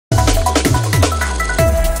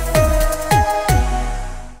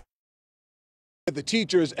The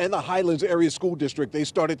teachers and the Highlands Area School District, they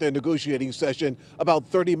started their negotiating session about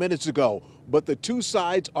 30 minutes ago, but the two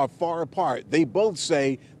sides are far apart. They both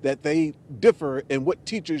say that they differ in what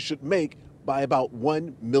teachers should make by about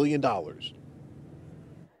 $1 million.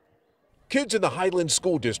 Kids in the Highlands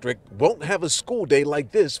School District won't have a school day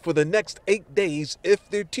like this for the next 8 days if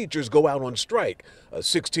their teachers go out on strike. A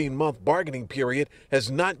 16-month bargaining period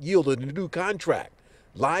has not yielded a new contract.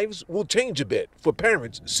 Lives will change a bit for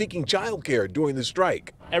parents seeking childcare during the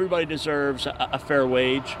strike. Everybody deserves a fair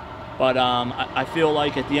wage, but I feel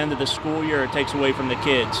like at the end of the school year, it takes away from the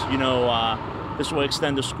kids. You know, this will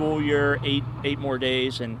extend the school year eight more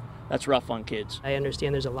days, and that's rough on kids. I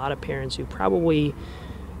understand there's a lot of parents who probably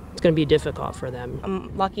it's going to be difficult for them.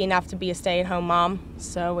 I'm lucky enough to be a stay-at-home mom,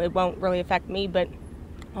 so it won't really affect me, but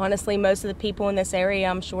honestly, most of the people in this area,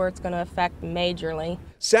 I'm sure it's going to affect majorly.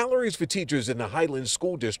 Salaries for teachers in the Highlands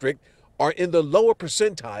School District are in the lower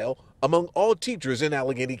percentile among all teachers in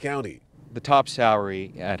Allegheny County. The top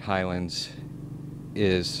salary at Highlands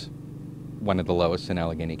is one of the lowest in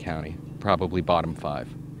Allegheny County, probably bottom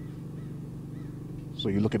 5. So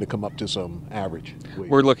you're looking to come up to some average wage.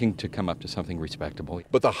 We're looking to come up to something respectable.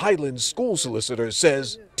 But the Highlands school solicitor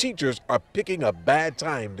says teachers are picking a bad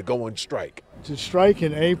time to go on strike. To strike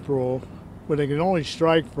in April, when they can only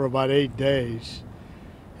strike for about 8 days,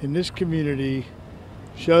 in this community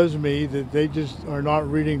shows me that they just are not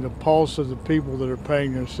reading the pulse of the people that are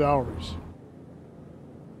paying their salaries.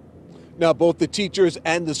 Now, both the teachers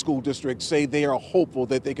and the school district say they are hopeful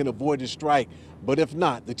that they can avoid a strike. But if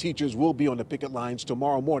not, the teachers will be on the picket lines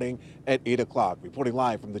tomorrow morning at 8 o'clock. Reporting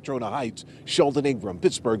live from the Trona Heights, Sheldon Ingram,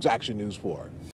 Pittsburgh's Action News 4.